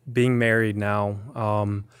 With being married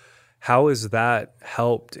now, how has that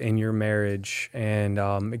helped in your marriage? And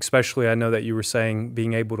especially, I know that you were saying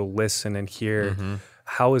being able to listen and hear.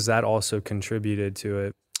 How has that also contributed to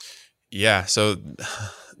it? Yeah, so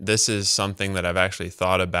this is something that I've actually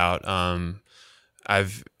thought about.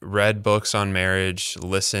 I've read books on marriage,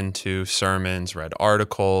 listened to sermons, read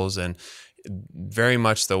articles, and very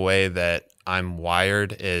much the way that I'm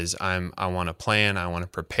wired is I want to plan, I want to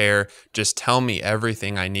prepare. Just tell me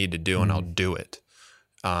everything I need to do and I'll do it.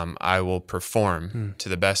 I will perform to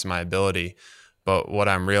the best of my ability. But what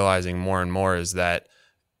I'm realizing more and more is that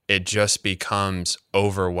it just becomes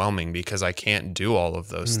overwhelming because I can't do all of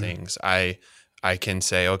those things. I can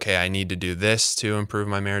say, okay, I need to do this to improve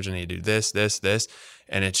my marriage. I need to do this.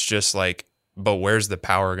 And it's just like, but where's the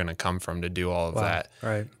power going to come from to do all of that?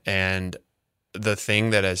 Right. And the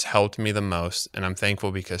thing that has helped me the most, and I'm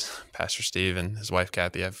thankful because Pastor Steve and his wife,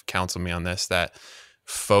 Kathy, have counseled me on this, that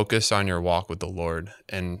focus on your walk with the Lord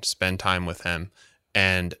and spend time with him,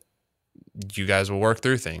 and you guys will work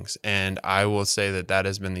through things. And I will say that that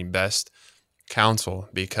has been the best counsel,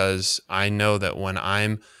 because I know that when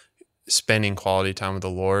I'm spending quality time with the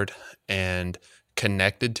Lord and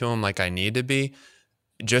connected to him like I need to be,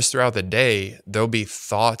 just throughout the day, there'll be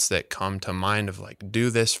thoughts that come to mind of like, do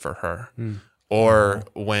this for her. Or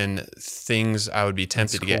when things I would be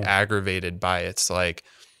tempted to get aggravated by, it's like,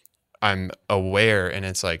 I'm aware and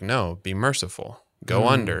it's like, no, be merciful, go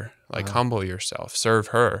under, like humble yourself, serve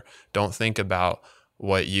her. Don't think about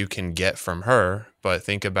what you can get from her, but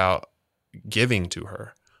think about giving to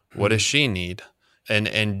her What does she need?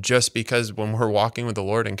 And just because when we're walking with the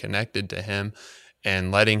Lord and connected to him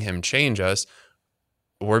and letting him change us,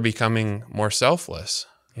 we're becoming more selfless.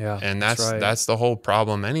 Yeah. And right. that's the whole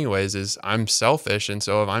problem anyways, is I'm selfish. And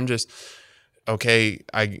so if I'm just, okay,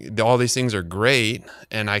 all these things are great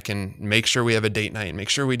and I can make sure we have a date night and make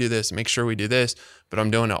sure we do this, make sure we do this, but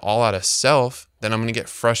I'm doing it all out of self, then I'm going to get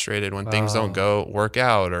frustrated when things don't work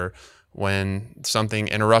out, or when something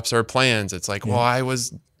interrupts our plans. It's like, well, I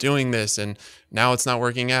was doing this and now it's not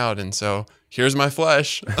working out. And so here's my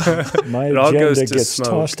flesh. My It all agenda goes to gets smoke.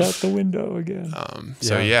 tossed out the window again.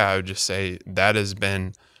 So I would just say that has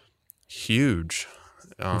been huge.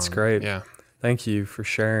 That's great. Yeah. Thank you for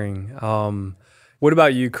sharing. What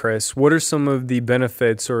about you, Chris? What are some of the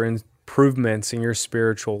benefits or improvements in your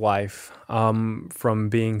spiritual life from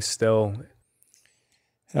being still?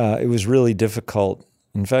 It was really difficult.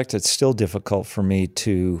 In fact, it's still difficult for me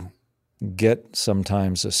to get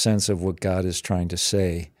sometimes a sense of what God is trying to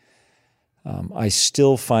say. I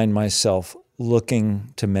still find myself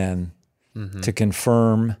looking to men to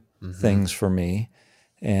confirm things for me,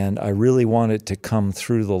 and I really want it to come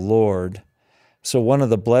through the Lord. So one of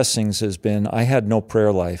the blessings has been I had no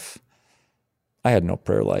prayer life. I had no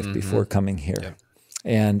prayer life before coming here. Yep.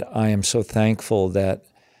 And I am so thankful that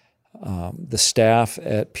the staff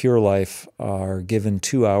at Pure Life are given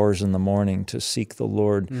 2 hours in the morning to seek the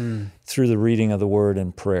Lord through the reading of the Word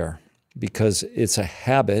and prayer, because it's a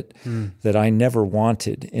habit that I never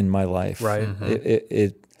wanted in my life. Right.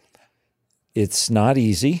 It's not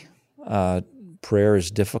easy. Prayer is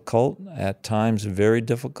difficult, at times very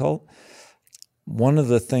difficult. One of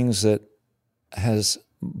the things that has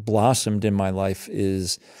blossomed in my life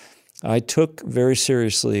is I took very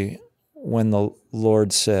seriously when the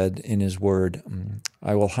Lord said in his word,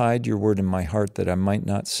 I will hide your word in my heart that I might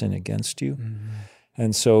not sin against you.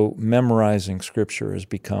 And so memorizing scripture has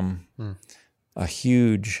become a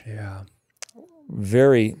huge,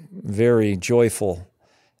 very, very joyful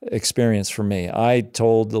experience for me. I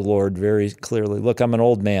told the Lord very clearly, look, I'm an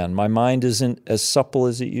old man. My mind isn't as supple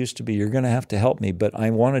as it used to be. You're going to have to help me, but I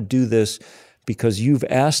want to do this because you've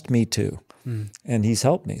asked me to. And he's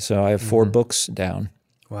helped me. So I have 4 books down.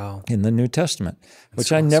 Wow. In the New Testament,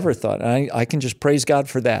 which I never thought. And I can just praise God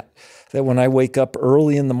for that. That when I wake up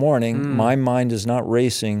early in the morning, my mind is not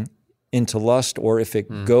racing into lust, or if it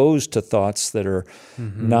goes to thoughts that are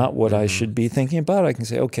not what I should be thinking about, I can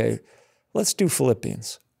say, okay, let's do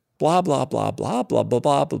Philippians. Blah, blah, blah, blah, blah, blah,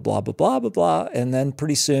 blah, blah, blah, blah, blah, blah, blah. And then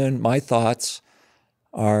pretty soon my thoughts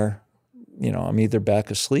are, I'm either back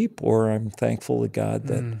asleep or I'm thankful to God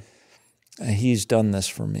that he's done this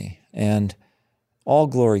for me. And all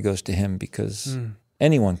glory goes to him, because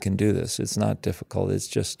anyone can do this. It's not difficult. It's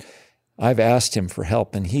just I've asked him for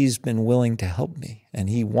help, and he's been willing to help me, and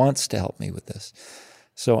he wants to help me with this.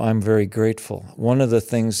 So I'm very grateful. One of the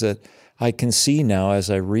things that I can see now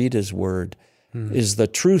as I read his word is the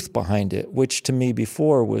truth behind it, which to me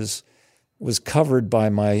before was covered by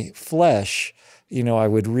my flesh. I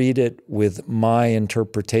would read it with my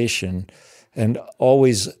interpretation and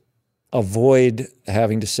always avoid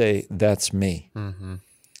having to say, that's me.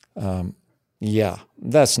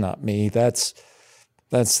 That's not me. That's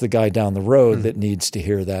the guy down the road that needs to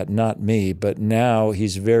hear that, not me. But now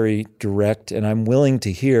he's very direct, and I'm willing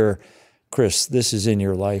to hear, Chris, this is in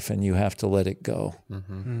your life and you have to let it go.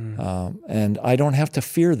 And I don't have to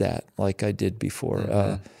fear that like I did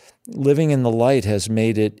before. Living in the light has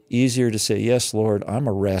made it easier to say, yes, Lord, I'm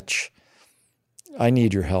a wretch. I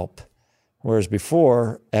need your help. Whereas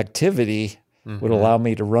before, activity would allow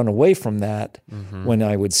me to run away from that when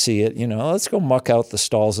I would see it. Let's go muck out the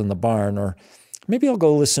stalls in the barn, or maybe I'll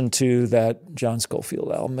go listen to that John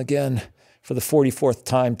Scofield album again for the 44th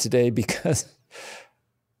time today, because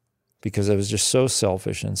I was just so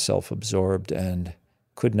selfish and self-absorbed and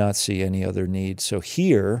could not see any other need. So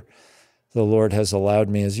here, the Lord has allowed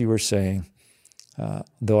me, as you were saying,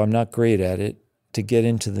 though I'm not great at it, to get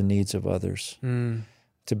into the needs of others.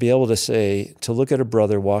 To be able to say, to look at a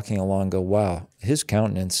brother walking along and go, wow, his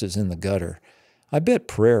countenance is in the gutter. I bet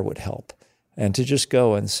prayer would help. And to just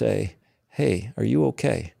go and say, hey, are you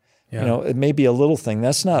okay? It may be a little thing.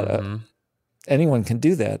 That's not anyone can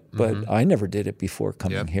do that, but I never did it before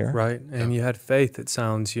coming here. Right. And you had faith, it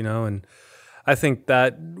sounds, and I think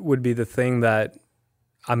that would be the thing that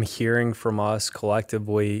I'm hearing from us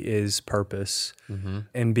collectively is purpose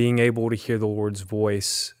and being able to hear the Lord's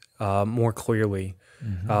voice more clearly.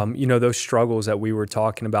 Those struggles that we were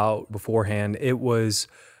talking about beforehand, it was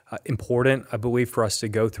important, I believe, for us to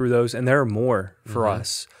go through those, and there are more for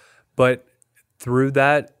us. But through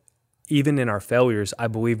that, even in our failures, I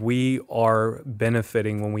believe we are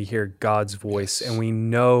benefiting when we hear God's voice and we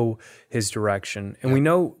know His direction. And we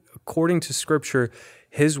know, according to Scripture,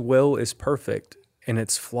 His will is perfect and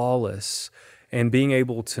it's flawless. And being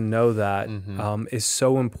able to know that is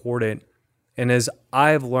so important. And as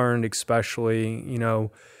I've learned, especially,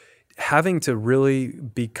 having to really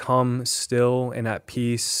become still and at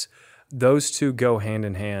peace, those two go hand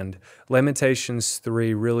in hand. Lamentations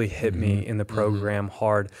 3 really hit me in the program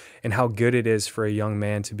hard, and how good it is for a young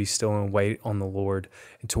man to be still and wait on the Lord,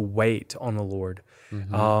 and to wait on the Lord.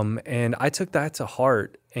 And I took that to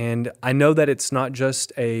heart. And I know that it's not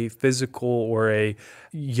just a physical or a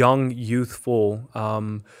young, youthful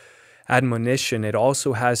admonition. It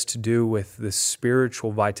also has to do with the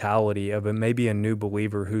spiritual vitality of maybe a new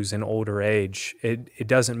believer who's in older age. It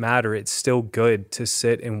doesn't matter. It's still good to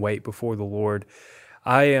sit and wait before the Lord.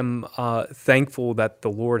 I am thankful that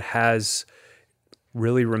the Lord has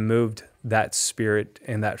really removed that spirit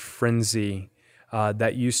and that frenzy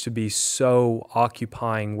that used to be so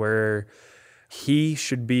occupying, where He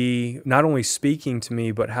should be not only speaking to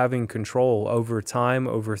me, but having control over time,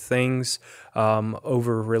 over things,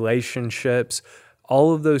 over relationships.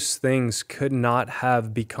 All of those things could not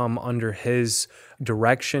have become under His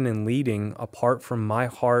direction and leading apart from my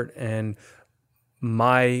heart and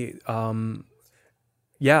my,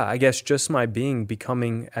 I guess just my being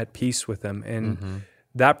becoming at peace with Him. And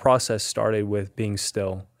that process started with being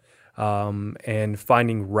still and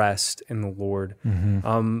finding rest in the Lord.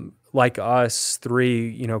 Like us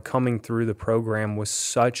three, coming through the program was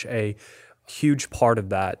such a huge part of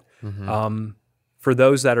that. For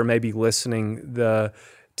those that are maybe listening, the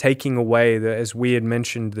taking away, as we had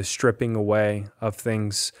mentioned, the stripping away of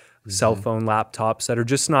things, cell phone, laptops that are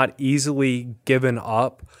just not easily given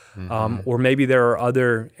up, or maybe there are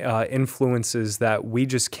other influences that we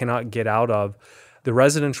just cannot get out of. The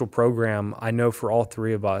residential program, I know for all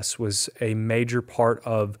three of us, was a major part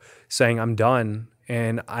of saying, I'm done.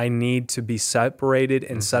 And I need to be separated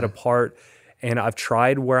and set apart. And I've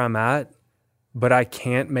tried where I'm at, but I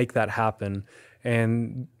can't make that happen.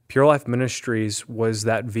 And Pure Life Ministries was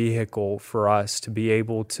that vehicle for us to be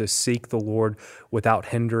able to seek the Lord without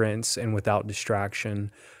hindrance and without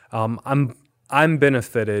distraction. I'm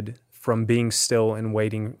benefited from being still and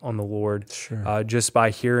waiting on the Lord, just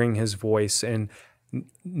by hearing His voice. And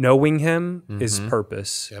knowing Him is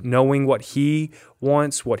purpose. Knowing what He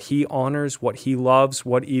wants, what He honors, what He loves,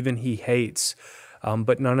 what even He hates.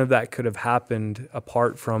 But none of that could have happened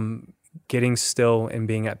apart from getting still and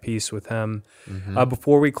being at peace with Him.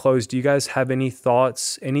 Before we close, do you guys have any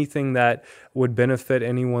thoughts, anything that would benefit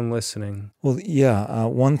anyone listening? Well,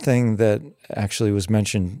 one thing that actually was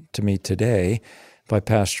mentioned to me today by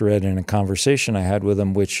Pastor Ed in a conversation I had with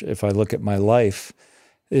him, which if I look at my life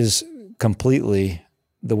is completely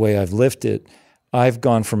the way I've lived it. I've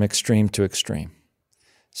gone from extreme to extreme.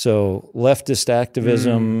 So leftist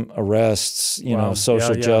activism, arrests,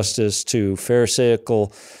 social justice, to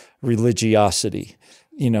Pharisaical religiosity.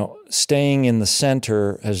 Staying in the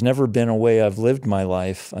center has never been a way I've lived my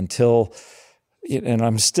life and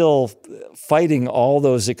I'm still fighting all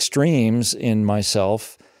those extremes in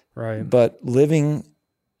myself. Right. But living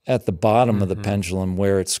at the bottom of the pendulum,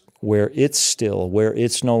 where it's still, where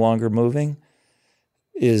it's no longer moving,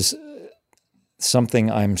 is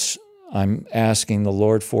something I'm asking the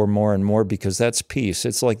Lord for more and more, because that's peace.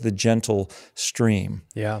 It's like the gentle stream.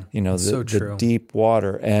 Yeah, the deep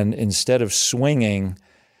water. And instead of swinging,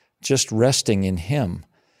 just resting in Him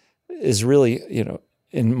is really,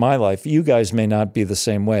 in my life, you guys may not be the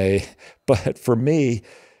same way, but for me,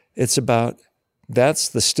 it's about, that's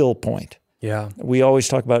the still point. Yeah. We always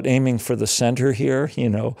talk about aiming for the center here,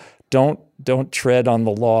 don't tread on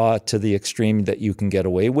the law to the extreme that you can get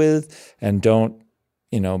away with, and don't,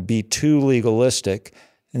 be too legalistic.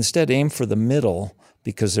 Instead, aim for the middle,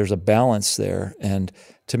 because there's a balance there. And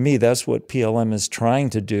to me, that's what PLM is trying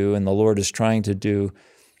to do, and the Lord is trying to do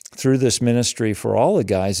through this ministry for all the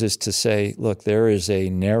guys, is to say, look, there is a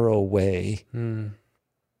narrow way, and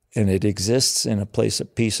it exists in a place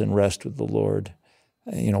of peace and rest with the Lord.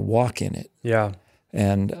 Walk in it. Yeah.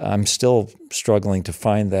 And I'm still struggling to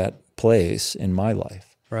find that place in my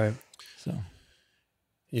life. Right. So,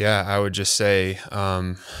 yeah, I would just say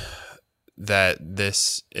that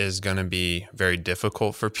this is going to be very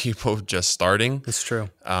difficult for people just starting. It's true.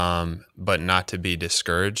 But not to be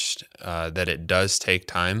discouraged, that it does take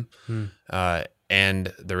time.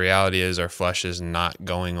 And the reality is our flesh is not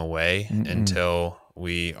going away until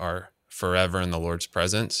we are forever in the Lord's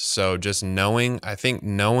presence. So just knowing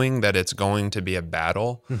that it's going to be a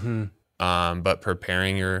battle, but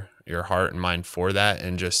preparing your heart and mind for that,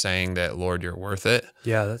 and just saying that, Lord, you're worth it.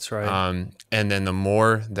 Yeah, that's right. And then the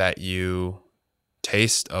more that you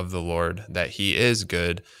taste of the Lord, that he is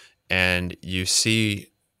good, and you see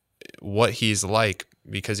what he's like,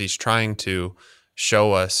 because he's trying to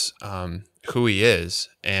show us who he is.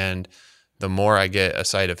 And the more I get a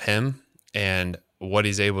sight of him and what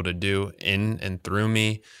he's able to do in and through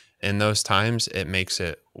me in those times, it makes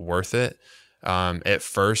it worth it. At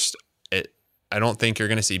first, I don't think you're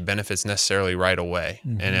going to see benefits necessarily right away,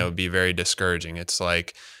 and it would be very discouraging. It's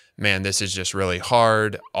like, man, this is just really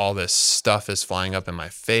hard. All this stuff is flying up in my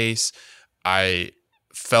face. I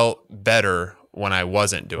felt better when I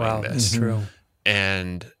wasn't doing this. That's true.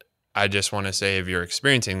 And I just want to say, if you're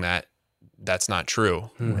experiencing that, that's not true.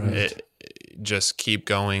 Just keep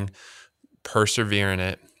going, persevere in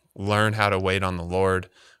it, learn how to wait on the Lord.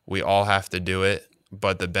 We all have to do it,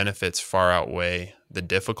 but the benefits far outweigh the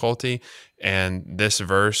difficulty. And this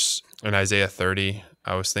verse in Isaiah 30,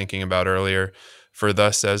 I was thinking about earlier, for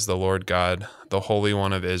thus says the Lord God, the Holy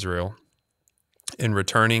One of Israel, in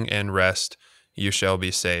returning and rest you shall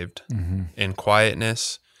be saved. In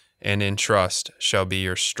quietness and in trust shall be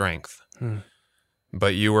your strength.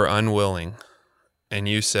 But you were unwilling, and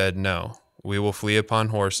you said, no, we will flee upon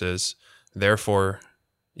horses, therefore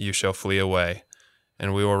you shall flee away,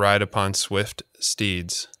 and we will ride upon swift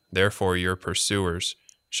steeds, therefore your pursuers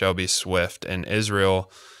shall be swift. And Israel,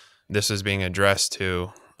 this is being addressed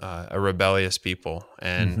to a rebellious people,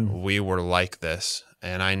 and we were like this.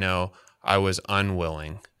 And I know I was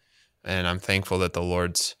unwilling, and I'm thankful that the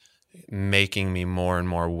Lord's making me more and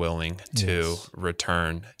more willing to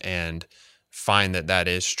return and find that that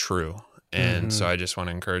is true. And so I just want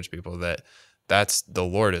to encourage people that that's the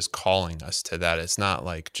Lord is calling us to that. It's not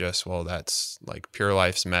like just, well, that's like Pure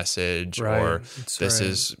Life's message, or this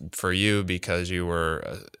is for you because you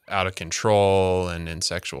were out of control and in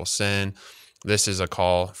sexual sin. This is a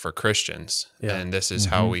call for Christians. And this is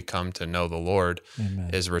how we come to know the Lord,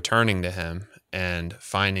 is returning to him and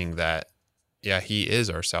finding that, yeah, he is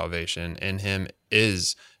our salvation. In him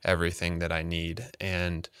is everything that I need.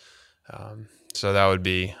 And so that would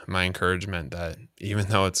be my encouragement, that even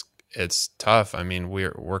though it's tough, I mean,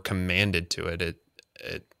 we're commanded to it.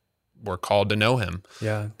 We're called to know him.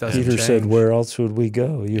 Yeah. Peter said, where else would we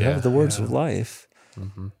go? You have the words of life.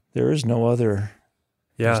 There is no other.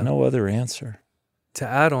 There's no other answer. To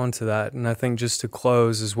add on to that, and I think just to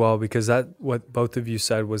close as well, because that what both of you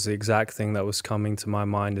said was the exact thing that was coming to my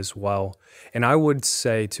mind as well. And I would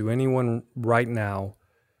say to anyone right now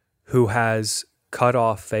who has cut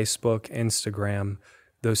off Facebook, Instagram,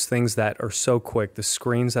 those things that are so quick, the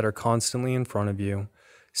screens that are constantly in front of you,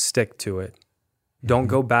 stick to it. Don't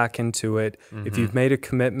go back into it. If you've made a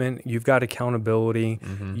commitment, you've got accountability,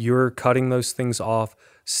 you're cutting those things off,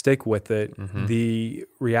 stick with it. The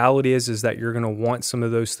reality is that you're going to want some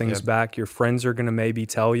of those things back. Your friends are going to maybe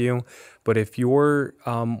tell you, but if you're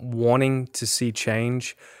wanting to see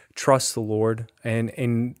change, trust the Lord.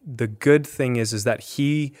 And the good thing is that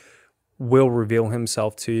he will reveal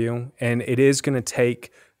himself to you. And it is going to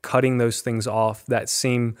take cutting those things off that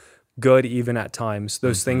seem good even at times,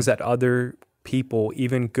 those things that other people,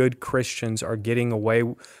 even good Christians, are getting away, I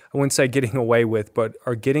wouldn't say getting away with, but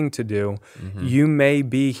are getting to do. You may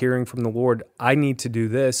be hearing from the Lord, I need to do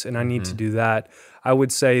this and I need to do that. I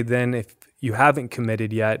would say then, if you haven't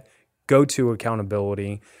committed yet, go to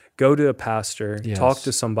accountability, go to a pastor, talk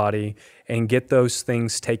to somebody, and get those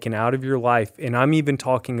things taken out of your life. And I'm even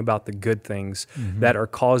talking about the good things that are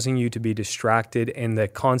causing you to be distracted, and the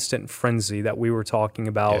constant frenzy that we were talking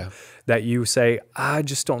about, that you say, I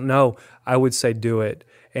just don't know. I would say do it.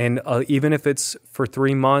 And even if it's for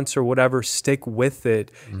 3 months or whatever, stick with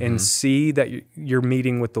it and see that you're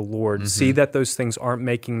meeting with the Lord. See that those things aren't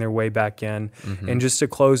making their way back in. And just to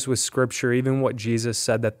close with scripture, even what Jesus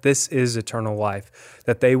said, that this is eternal life,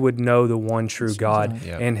 that they would know the one true God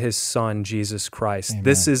and his Son, Jesus Christ. Amen.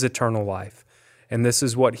 This is eternal life. And this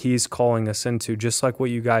is what he's calling us into, just like what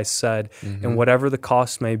you guys said. And whatever the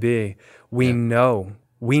cost may be, we know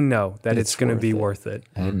that it's going to be worth it.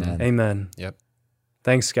 Amen. Amen. Yep.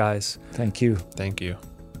 Thanks, guys. Thank you. Thank you.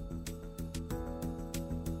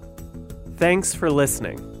 Thanks for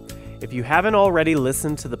listening. If you haven't already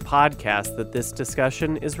listened to the podcast that this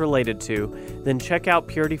discussion is related to, then check out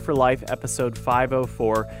Purity for Life episode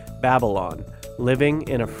 504, Babylon, Living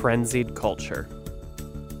in a Frenzied Culture.